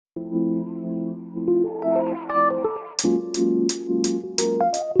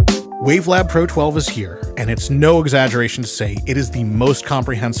WaveLab Pro 12 is here, and it's no exaggeration to say it is the most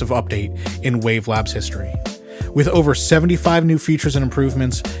comprehensive update in WaveLab's history. With over 75 new features and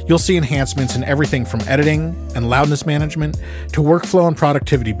improvements, you'll see enhancements in everything from editing and loudness management to workflow and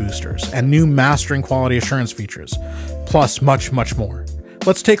productivity boosters and new mastering quality assurance features, plus much, much more.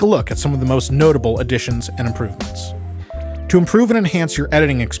 Let's take a look at some of the most notable additions and improvements. To improve and enhance your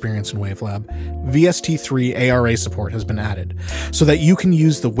editing experience in WaveLab, VST3 ARA support has been added, so that you can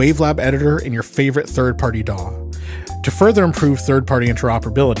use the WaveLab editor in your favorite third-party DAW. To further improve third-party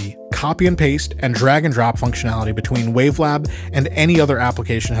interoperability, copy and paste and drag and drop functionality between WaveLab and any other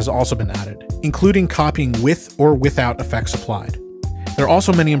application has also been added, including copying with or without effects applied. There are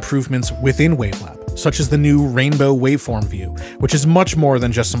also many improvements within WaveLab, such as the new Rainbow Waveform view, which is much more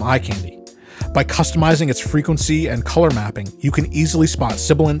than just some eye candy. By customizing its frequency and color mapping, you can easily spot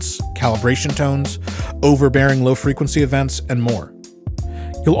sibilants, calibration tones, overbearing low-frequency events, and more.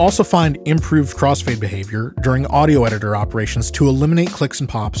 You'll also find improved crossfade behavior during audio editor operations to eliminate clicks and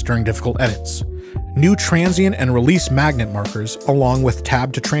pops during difficult edits. New transient and release magnet markers along with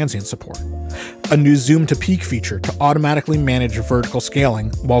tab to transient support. A new zoom to peak feature to automatically manage vertical scaling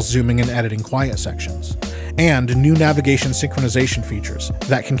while zooming and editing quiet sections. And new navigation synchronization features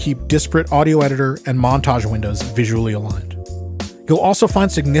that can keep disparate audio editor and montage windows visually aligned. You'll also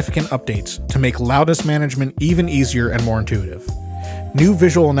find significant updates to make loudness management even easier and more intuitive. New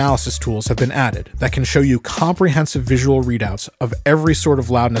visual analysis tools have been added that can show you comprehensive visual readouts of every sort of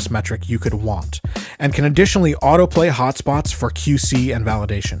loudness metric you could want, and can additionally autoplay hotspots for QC and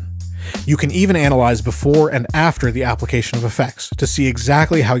validation. You can even analyze before and after the application of effects to see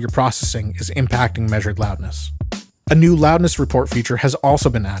exactly how your processing is impacting measured loudness. A new loudness report feature has also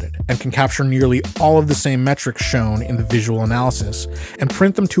been added and can capture nearly all of the same metrics shown in the visual analysis and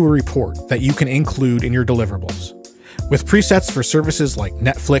print them to a report that you can include in your deliverables. With presets for services like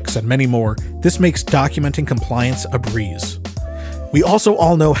Netflix and many more, this makes documenting compliance a breeze. We also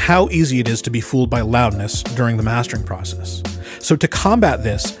all know how easy it is to be fooled by loudness during the mastering process. So to combat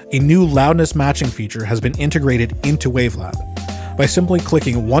this, a new loudness matching feature has been integrated into WaveLab. By simply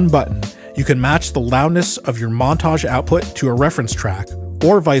clicking one button, you can match the loudness of your montage output to a reference track,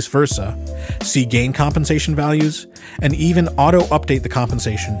 or vice versa, see gain compensation values, and even auto-update the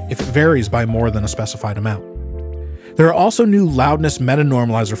compensation if it varies by more than a specified amount. There are also new loudness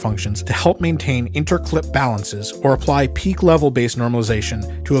meta-normalizer functions to help maintain interclip balances or apply peak level-based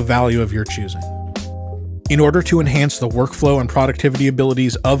normalization to a value of your choosing. In order to enhance the workflow and productivity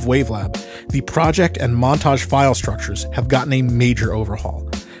abilities of WaveLab, the project and montage file structures have gotten a major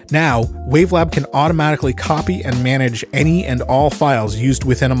overhaul. Now, WaveLab can automatically copy and manage any and all files used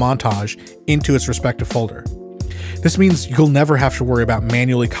within a montage into its respective folder. This means you'll never have to worry about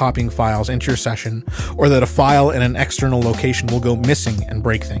manually copying files into your session, or that a file in an external location will go missing and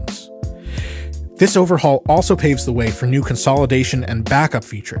break things. This overhaul also paves the way for new consolidation and backup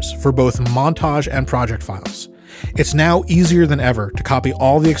features for both montage and project files. It's now easier than ever to copy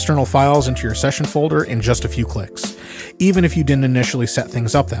all the external files into your session folder in just a few clicks, even if you didn't initially set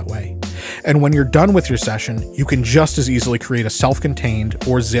things up that way. And when you're done with your session, you can just as easily create a self-contained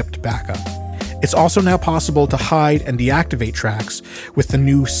or zipped backup. It's also now possible to hide and deactivate tracks with the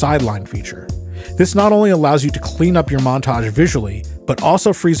new sideline feature. This not only allows you to clean up your montage visually, but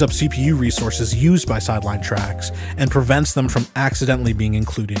also frees up CPU resources used by sideline tracks and prevents them from accidentally being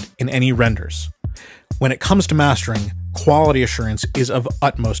included in any renders. When it comes to mastering, quality assurance is of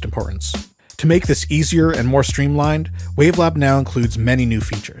utmost importance. To make this easier and more streamlined, WaveLab now includes many new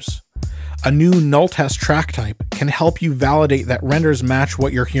features. A new null test track type can help you validate that renders match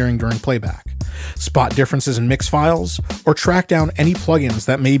what you're hearing during playback, spot differences in mix files, or track down any plugins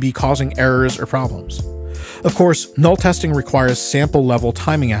that may be causing errors or problems. Of course, null testing requires sample-level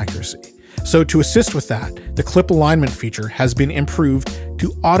timing accuracy, so to assist with that, the clip alignment feature has been improved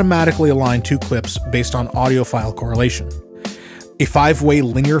to automatically align two clips based on audio file correlation. A 5-way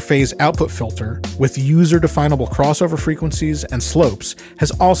linear phase output filter with user-definable crossover frequencies and slopes has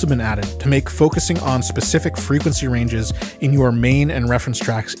also been added to make focusing on specific frequency ranges in your main and reference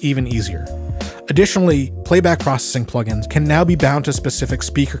tracks even easier. Additionally, playback processing plugins can now be bound to specific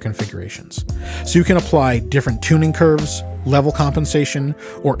speaker configurations, so you can apply different tuning curves, level compensation,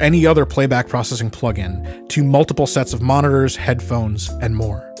 or any other playback processing plugin to multiple sets of monitors, headphones, and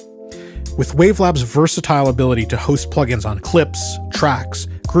more. With WaveLab's versatile ability to host plugins on clips, tracks,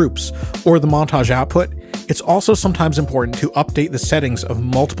 groups, or the montage output, it's also sometimes important to update the settings of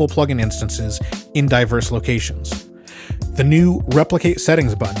multiple plugin instances in diverse locations. The new Replicate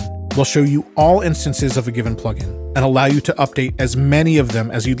Settings button will show you all instances of a given plugin, and allow you to update as many of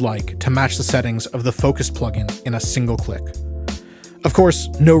them as you'd like to match the settings of the Focus plugin in a single click. Of course,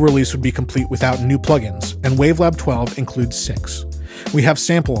 no release would be complete without new plugins, and WaveLab 12 includes 6. We have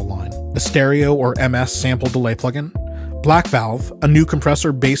Sample Align, a stereo or MS sample delay plugin, Black Valve, a new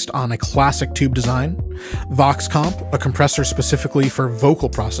compressor based on a classic tube design, Vox Comp, a compressor specifically for vocal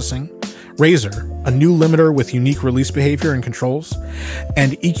processing, Razor, a new limiter with unique release behavior and controls,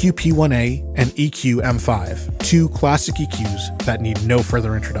 and EQ-P1A and EQ-M5, 2 classic EQs that need no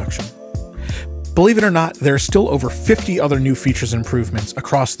further introduction. Believe it or not, there are still over 50 other new features and improvements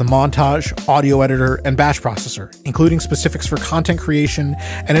across the montage, audio editor, and batch processor, including specifics for content creation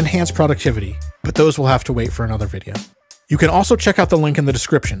and enhanced productivity, but those will have to wait for another video. You can also check out the link in the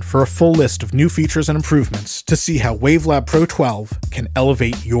description for a full list of new features and improvements to see how WaveLab Pro 12 can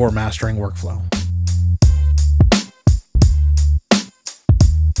elevate your mastering workflow.